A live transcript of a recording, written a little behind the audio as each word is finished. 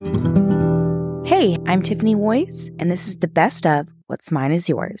Hey, I'm Tiffany Woys, and this is the best of What's Mine Is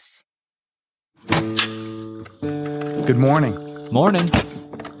Yours. Good morning. Morning.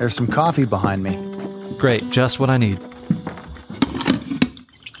 There's some coffee behind me. Great, just what I need.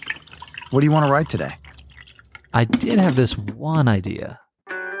 What do you want to write today? I did have this one idea.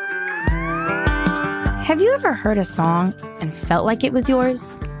 Have you ever heard a song and felt like it was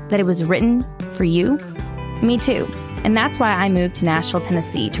yours? That it was written for you? Me too. And that's why I moved to Nashville,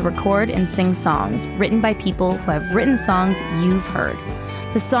 Tennessee to record and sing songs written by people who have written songs you've heard.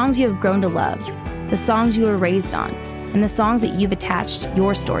 The songs you have grown to love, the songs you were raised on, and the songs that you've attached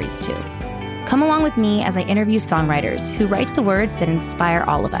your stories to. Come along with me as I interview songwriters who write the words that inspire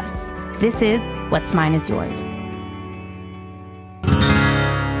all of us. This is What's Mine Is Yours.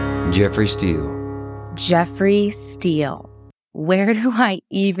 Jeffrey Steele. Jeffrey Steele. Where do I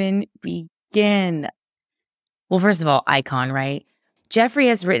even begin? Well, first of all, icon, right? Jeffrey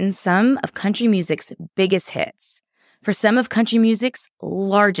has written some of country music's biggest hits for some of country music's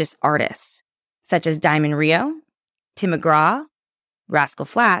largest artists, such as Diamond Rio, Tim McGraw, Rascal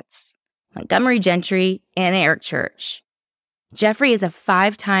Flatts, Montgomery Gentry, and Eric Church. Jeffrey is a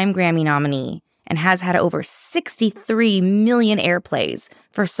 5-time Grammy nominee and has had over 63 million airplays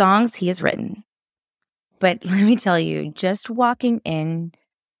for songs he has written. But let me tell you, just walking in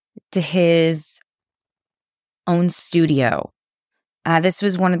to his own studio, this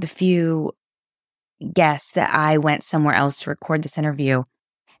was one of the few guests that I went somewhere else to record this interview.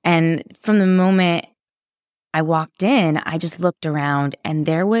 And from the moment I walked in, I just looked around and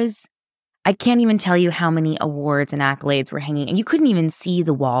I can't even tell you how many awards and accolades were hanging, and you couldn't even see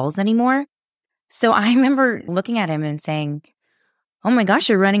the walls anymore. So I remember looking at him and saying, "Oh my gosh,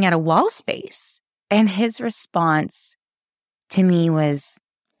 you're running out of wall space." And his response to me was,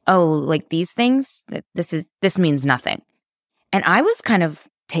 "Oh, like these things, this means nothing." And I was kind of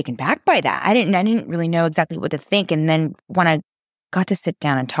taken back by that. I didn't really know exactly what to think. And then when I got to sit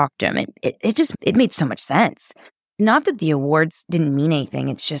down and talk to him, it made so much sense. Not that the awards didn't mean anything.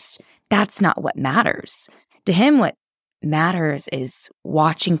 It's just, that's not what matters. To him, what matters is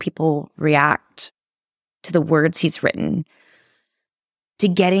watching people react to the words he's written, to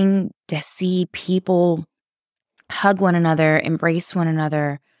getting to see people hug one another, embrace one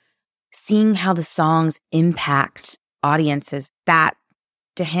another, seeing how the songs impact audiences. That,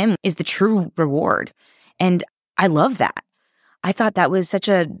 to him, is the true reward. And I love that. I thought that was such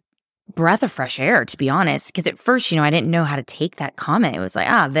a breath of fresh air, to be honest, because at first, I didn't know how to take that comment. It was like,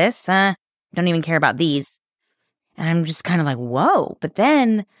 don't even care about these. And I'm just kind of like, whoa. But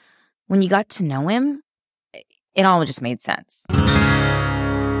then when you got to know him, it all just made sense.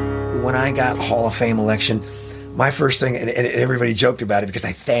 When I got Hall of Fame election, my first thing, and everybody joked about it because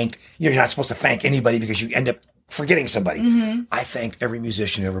I thanked, you're not supposed to thank anybody because you end up forgetting somebody. Mm-hmm. I thanked every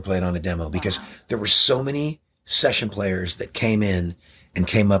musician who ever played on a demo because there were so many session players that came in and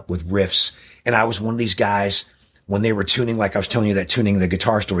came up with riffs. And I was one of these guys, when they were tuning, like I was telling you that tuning the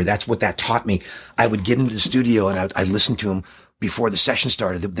guitar story, that's what that taught me. I would get into the studio and I'd listen to them before the session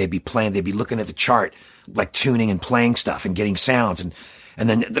started. They'd be playing, they'd be looking at the chart, like tuning and playing stuff and getting sounds. And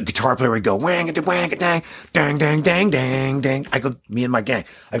then the guitar player would go, wang-a-dang, dang, dang, dang, dang, dang. I go, me and my gang.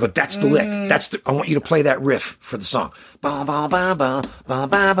 I go, that's the lick. I want you to play that riff for the song. Ba, ba, ba, ba, ba,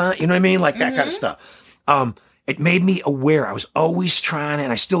 ba, ba. You know what I mean? Like that kind of stuff. It made me aware. I was always trying,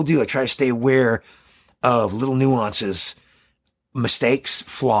 and I still do. I try to stay aware of little nuances, mistakes,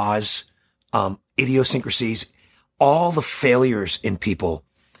 flaws, idiosyncrasies, all the failures in people.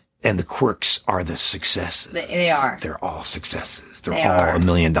 And the quirks are the successes. They are. They're all successes. They're all $1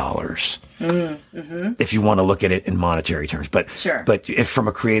 million. Mm-hmm. If you want to look at it in monetary terms. But sure. But if from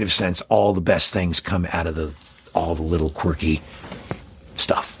a creative sense, all the best things come out of all the little quirky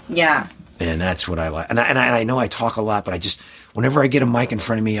stuff. Yeah. And that's what I like. And I know I talk a lot, but whenever I get a mic in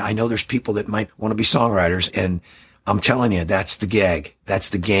front of me, I know there's people that might want to be songwriters. And I'm telling you, that's the gig. That's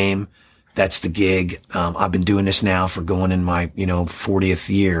the game. That's the gig. I've been doing this now for going in my, 40th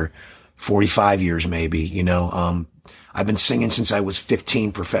year, 45 years maybe, I've been singing since I was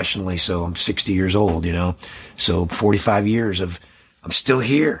 15 professionally. So I'm 60 years old, so 45 years I'm still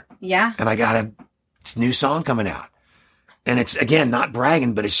here. Yeah. And I got a new song coming out. And it's, again, not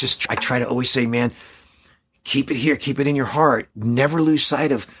bragging, but it's just, I try to always say, man, keep it here, keep it in your heart. Never lose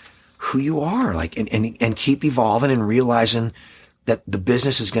sight of who you are, and keep evolving and realizing that the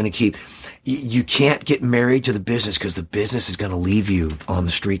business is going to keep, you can't get married to the business because the business is going to leave you on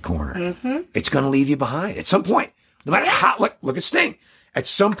the street corner. Mm-hmm. It's going to leave you behind at some point. No matter how, look at Sting. At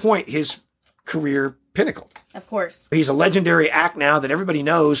some point, his career pinnacled. Of course. He's a legendary act now that everybody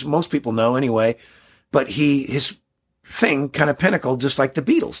knows, most people know anyway, but his thing kind of pinnacle, just like the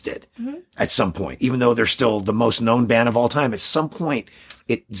Beatles did at some point, even though they're still the most known band of all time. At some point,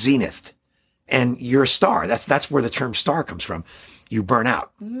 it zenithed, and you're a star. That's where the term star comes from. You burn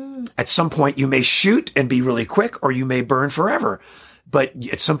out. At some point, you may shoot and be really quick, or you may burn forever. But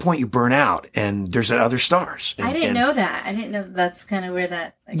at some point, you burn out, and there's other stars. I didn't know that. I didn't know that's kind of where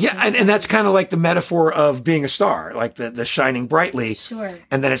that. Yeah, and that's kind of like the metaphor of being a star, like the shining brightly. Sure.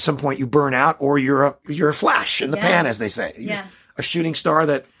 And then at some point, you burn out, or you're a flash in the pan, as they say. Yeah. A shooting star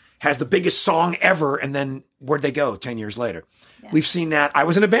that has the biggest song ever, and then where'd they go 10 years later? Yeah. We've seen that. I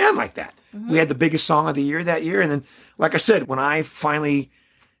was in a band like that. We had the biggest song of the year that year, and then, like I said, when I finally,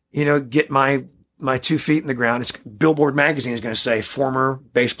 get my 2 feet in the ground, Billboard magazine is going to say former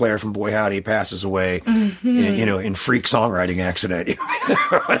bass player from Boy Howdy passes away, in freak songwriting accident,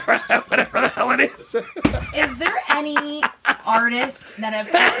 whatever the hell it is. Is there any artists that have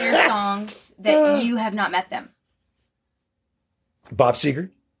cut your songs that you have not met them? Bob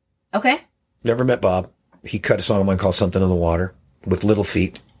Seger. Okay. Never met Bob. He cut a song of mine called Something in the Water with Little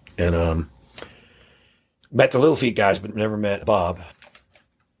Feat, and met the Little Feat guys, but never met Bob.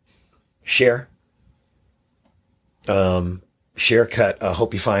 Cher. Cher cut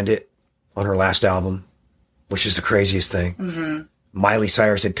Hope You Find It on her last album, which is the craziest thing. Miley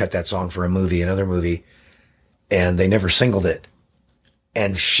Cyrus had cut that song for another movie, and they never singled it.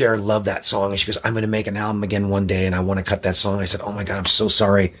 And Cher loved that song, and she goes, I'm going to make an album again one day, and I want to cut that song. I said, oh my God, I'm so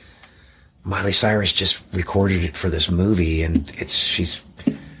sorry. Miley Cyrus just recorded it for this movie, and she's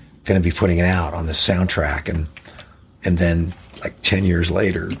going to be putting it out on the soundtrack. And then like 10 years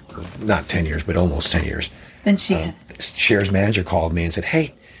later, or not 10 years, but almost 10 years, then Cher's manager called me and said,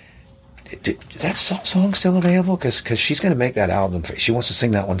 hey, is that song still available? Because she's going to make that album. She wants to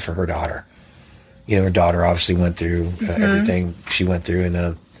sing that one for her daughter. Her daughter obviously went through everything she went through,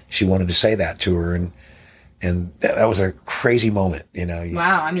 and she wanted to say that to her. And that was a crazy moment,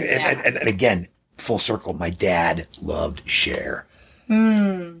 Wow. I mean, and again, full circle, my dad loved Cher.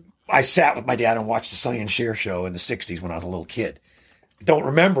 I sat with my dad and watched the Sonny and Cher show in the 60s when I was a little kid. Don't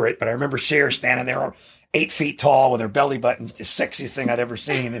remember it, but I remember Cher standing there 8 feet tall with her belly button, the sexiest thing I'd ever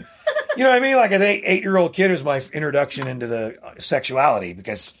seen. And you know what I mean? Like, as an 8-year-old kid, it was my introduction into the sexuality,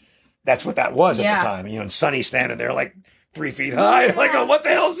 because that's what that was at the time. And Sonny standing there like 3 feet high. I'm like, oh, what the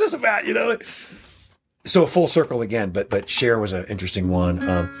hell is this about? So full circle again, but Cher was an interesting one.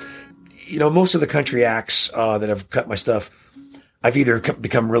 Most of the country acts that have cut my stuff, I've either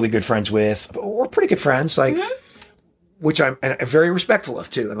become really good friends with, or pretty good friends, like, which I'm very respectful of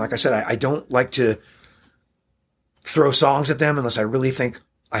too. And like I said, I don't like to throw songs at them unless I really think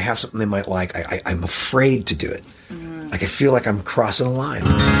I have something they might like. I'm afraid to do it. Like, I feel like I'm crossing a line.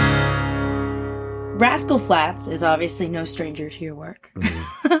 Rascal Flatts is obviously no stranger to your work.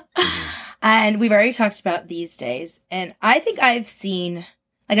 And we've already talked about These Days. And I think I've seen,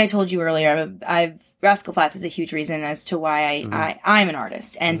 like I told you earlier, Rascal Flatts is a huge reason as to why I'm an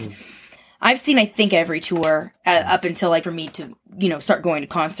artist. And I've seen, I think, every tour up until, like, for me to, start going to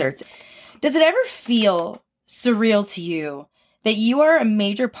concerts. Does it ever feel surreal to you that you are a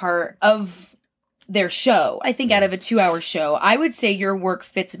major part of their show? I think out of a 2-hour show, I would say your work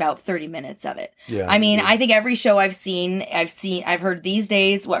fits about 30 minutes of it. Yeah. I mean, I think every show I've heard These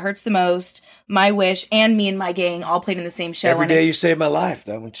Days, What Hurts the Most, My Wish, and Me and My Gang all played in the same show. Every Day You Saved My Life,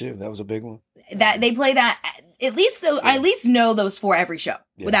 that one too. That was a big one. That they play that at least though. I at least know those 4 every show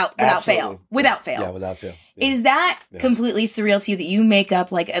without fail. Without fail. Yeah, without fail. Yeah. Is that completely surreal to you that you make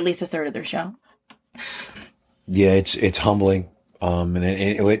up like at least a third of their show? Yeah, it's humbling. And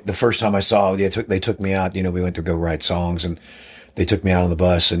the first time I saw it, they took me out. We went to go write songs, and they took me out on the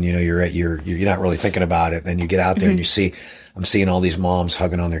bus. And you're not really thinking about it. And you get out there and I'm seeing all these moms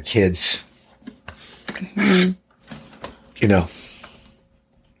hugging on their kids.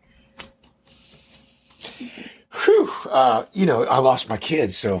 I lost my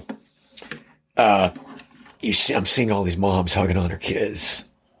kids, so I'm seeing all these moms hugging on their kids.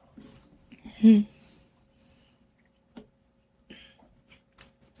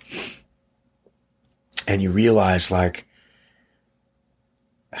 And you realize, like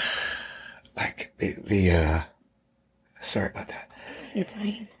sorry about that. You're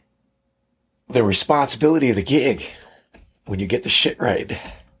fine. The responsibility of the gig when you get the shit right.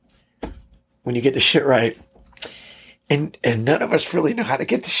 And none of us really know how to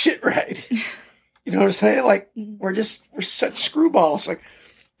get the shit right. You know what I'm saying? Like, we're such screwballs. Like,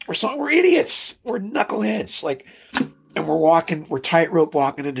 we're idiots. We're knuckleheads. Like, and we're tightrope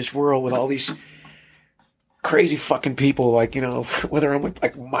walking in this world with all these crazy fucking people. Like, whether I'm with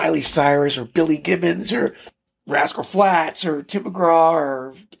like Miley Cyrus or Billy Gibbons or Rascal Flatts or Tim McGraw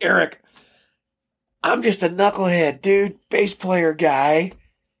or Eric. I'm just a knucklehead, dude, bass player guy.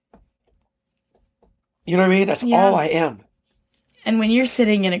 You know what I mean? That's all I am. And when you're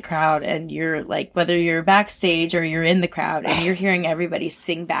sitting in a crowd and you're like, whether you're backstage or you're in the crowd and you're hearing everybody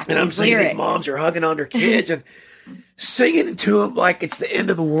sing back and these I'm seeing lyrics. These moms are hugging on their kids and singing to them like it's the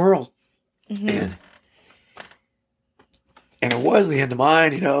end of the world. Mm-hmm. And it was the end of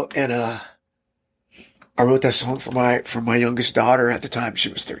mine, you know, and I wrote that song for my youngest daughter at the time. She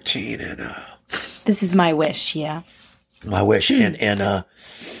was 13 and This Is My Wish, yeah. My wish.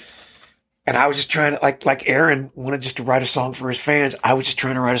 And I was just trying to, like Aaron wanted just to write a song for his fans. I was just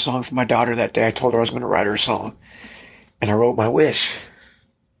trying to write a song for my daughter that day. I told her I was going to write her a song. And I wrote My Wish.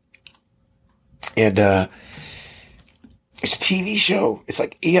 And it's a TV show. It's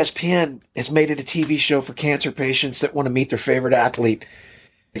like ESPN has made it a TV show for cancer patients that want to meet their favorite athlete.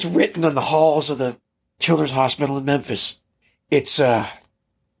 It's written on the halls of the Children's Hospital in Memphis. It's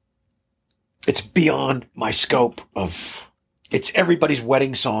beyond my scope of... It's everybody's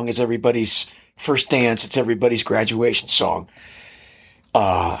wedding song. It's everybody's first dance. It's everybody's graduation song.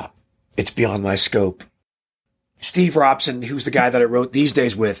 It's beyond my scope. Steve Robson, who's the guy that I wrote These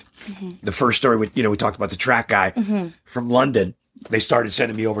Days with, the first story with, we talked about the track guy from London. They started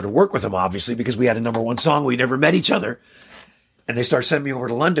sending me over to work with him, obviously, because we had a #1 song. We never met each other. And they started sending me over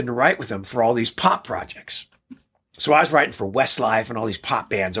to London to write with them for all these pop projects. So I was writing for Westlife and all these pop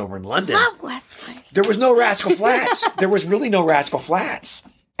bands over in London. Love Westlife. There was no Rascal Flatts. There was really no Rascal Flatts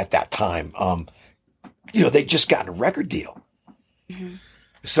at that time. They just got a record deal. Mm-hmm.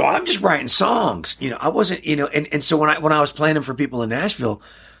 So I'm just writing songs. I wasn't, and so when I was playing them for people in Nashville,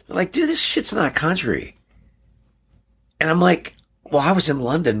 they're like, dude, this shit's not country. And I'm like, well, I was in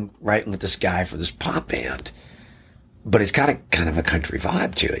London writing with this guy for this pop band, but it's got a kind of a country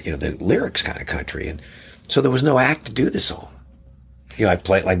vibe to it. The lyrics kind of country. And so there was no act to do the song. I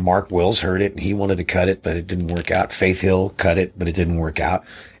played like Mark Wills heard it and he wanted to cut it, but it didn't work out. Faith Hill cut it, but it didn't work out.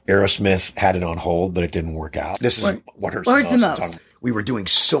 Aerosmith had it on hold, but it didn't work out. This is what hurts the most. We were doing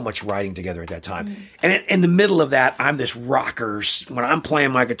so much writing together at that time. Mm-hmm. And in the middle of that, I'm this rocker. When I'm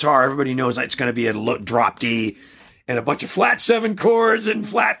playing my guitar, everybody knows it's going to be a drop D and a bunch of flat 7 chords and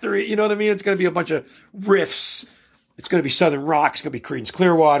flat 3. You know what I mean? It's going to be a bunch of riffs. It's going to be Southern rock. It's going to be Creedence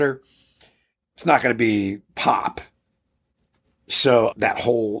Clearwater. It's not going to be pop. So that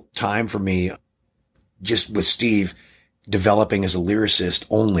whole time for me, just with Steve developing as a lyricist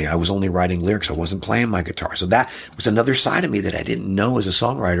only, I was only writing lyrics. I wasn't playing my guitar. So that was another side of me that I didn't know as a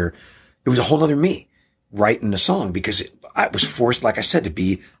songwriter. It was a whole other me writing a song because I was forced, like I said, to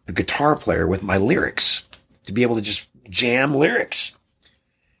be a guitar player with my lyrics, to be able to just jam lyrics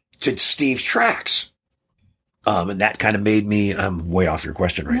to Steve's tracks. And that kind of made me, I'm way off your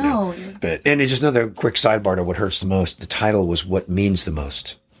question right now. And it's just another quick sidebar to what hurts the most. The title was What Means the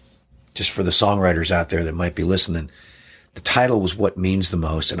Most. Just for the songwriters out there that might be listening. The title was What Means the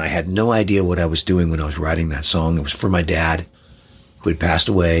Most. And I had no idea what I was doing when I was writing that song. It was for my dad who had passed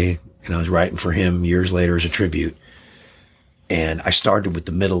away. And I was writing for him years later as a tribute. And I started with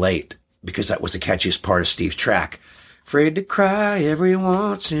the middle 8 because that was the catchiest part of Steve's track. Afraid to cry every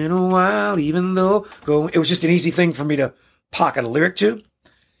once in a while, even though it was just an easy thing for me to pocket a lyric to.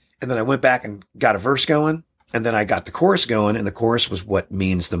 And then I went back and got a verse going. And then I got the chorus going. And the chorus was What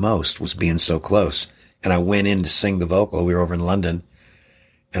Means the Most, was being so close. And I went in to sing the vocal. We were over in London.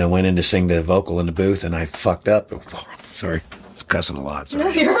 And I went in to sing the vocal in the booth and I fucked up. Sorry. I was cussing a lot. Sorry. No,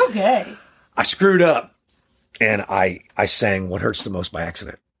 you're okay. I screwed up. And I sang What Hurts the Most by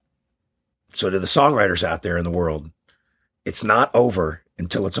accident. So to the songwriters out there in the world, it's not over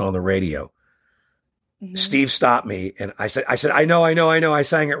until it's on the radio. Mm-hmm. Steve stopped me and I said, I know. I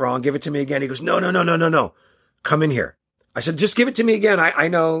sang it wrong. Give it to me again. He goes, no. Come in here. I said, just give it to me again. I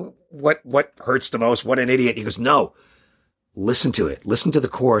know what hurts the most. What an idiot. He goes, no, listen to it. Listen to the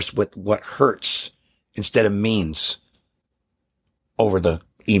chorus with what hurts instead of means over the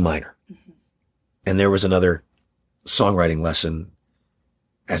E minor. Mm-hmm. And there was another songwriting lesson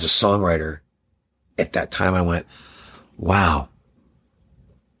as a songwriter. At that time, I went, wow,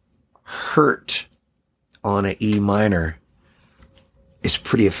 hurt on an E minor is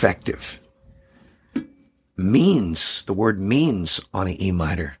pretty effective. Means, the word means on an E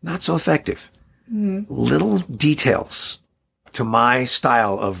minor, not so effective. Mm-hmm. Little details to my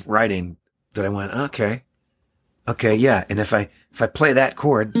style of writing that I went, okay, yeah. And if I play that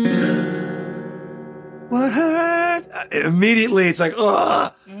chord, what hurts? Immediately it's like,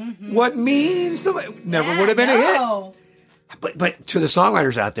 what means never would have been a hit. But to the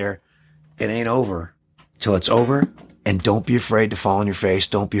songwriters out there, it ain't over till it's over. And don't be afraid to fall on your face.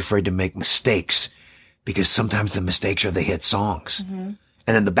 Don't be afraid to make mistakes because sometimes the mistakes are the hit songs. Mm-hmm.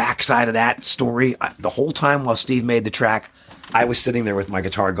 And then the backside of that story, the whole time while Steve made the track, I was sitting there with my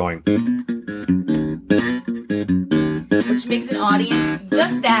guitar going. Which makes an audience,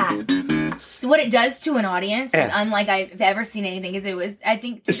 just that. What it does to an audience is unlike I've ever seen anything. Is it was, I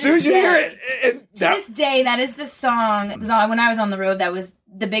think, as soon as you hear it. To this day, that is the song. When I was on the road, that was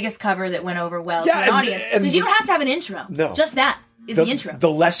the biggest cover that went over well to an audience. Because you don't have to have an intro. No. Just that is the intro. The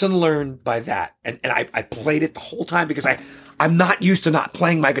lesson learned by that. And I played it the whole time because I'm not used to not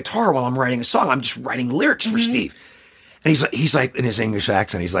playing my guitar while I'm writing a song. I'm just writing lyrics for Steve. And he's like, in his English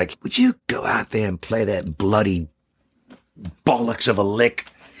accent, he's like, would you go out there and play that bloody bollocks of a lick?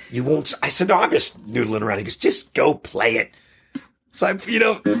 You won't. I said, no, I'm just noodling around. He goes, just go play it. So I can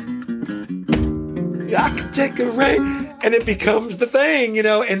take a rain. And it becomes the thing,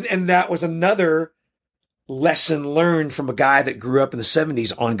 and that was another lesson learned from a guy that grew up in the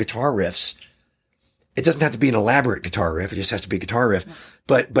 70s on guitar riffs. It doesn't have to be an elaborate guitar riff. It just has to be a guitar riff.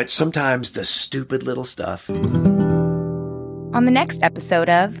 But sometimes the stupid little stuff. On the next episode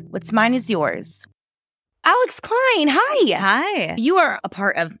of What's Mine Is Yours, Alex Klein, hi. Hi. You are a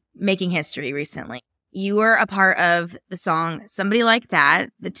part of making history recently. You were a part of the song Somebody Like That,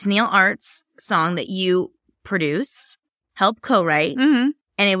 the Tennille Arts song that you produced, helped co-write, and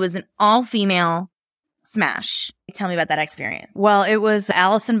it was an all-female smash. Tell me about that experience. Well, it was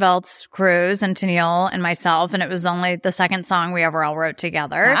Allison Velt's Cruz and Tennille and myself, and it was only the second song we ever all wrote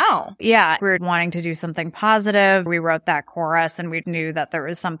together. Wow. Yeah. We were wanting to do something positive. We wrote that chorus, and we knew that there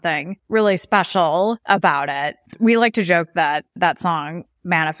was something really special about it. We like to joke that that song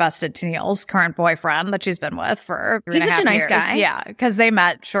manifested Tennille's current boyfriend that she's been with for 3.5 years. He's such a nice guy. Yeah, because they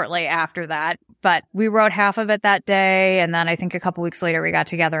met shortly after that. But we wrote half of it that day, and then I think a couple weeks later we got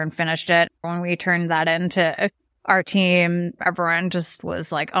together and finished it. When we turned that into our team, everyone just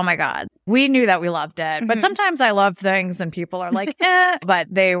was like, oh my God. We knew that we loved it. But sometimes I love things and people are like, but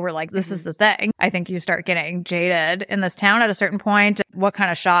they were like, this is the thing. I think you start getting jaded in this town at a certain point. What kind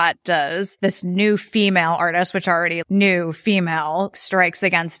of shot does this new female artist, which already new female, strikes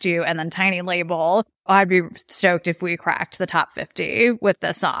against you, and then tiny label? I'd be stoked if we cracked the top 50 with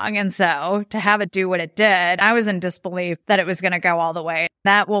this song. And so to have it do what it did, I was in disbelief that it was going to go all the way.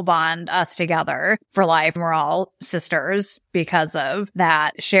 That will bond us together for life. We're all sisters because of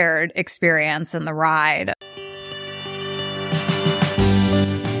that shared experience and the ride.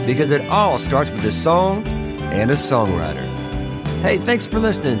 Because it all starts with a song and a songwriter. Hey, thanks for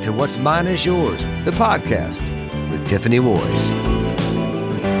listening to What's Mine Is Yours, the podcast with Tiffany Woys.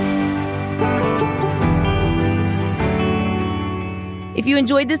 If you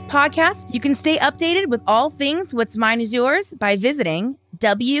enjoyed this podcast, you can stay updated with all things What's Mine Is Yours by visiting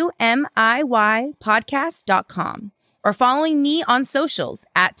WMIYpodcast.com or following me on socials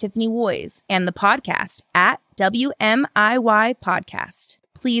at Tiffany Woys and the podcast at WMIY Podcast.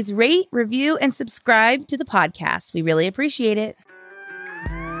 Please rate, review, and subscribe to the podcast. We really appreciate it.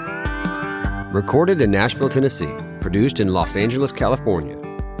 Recorded in Nashville, Tennessee. Produced in Los Angeles, California.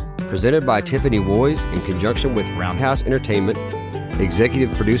 Presented by Tiffany Woys in conjunction with Roundhouse Entertainment.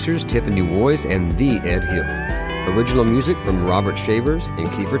 Executive producers Tiffany Woys and The Ed Hill. Original music from Robert Shavers and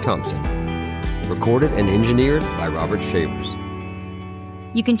Kiefer Thompson. Recorded and engineered by Robert Shavers.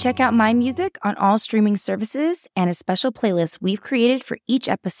 You can check out my music on all streaming services and a special playlist we've created for each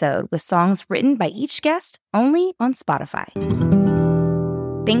episode with songs written by each guest only on Spotify.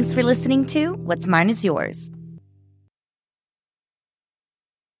 Thanks for listening to What's Mine Is Yours.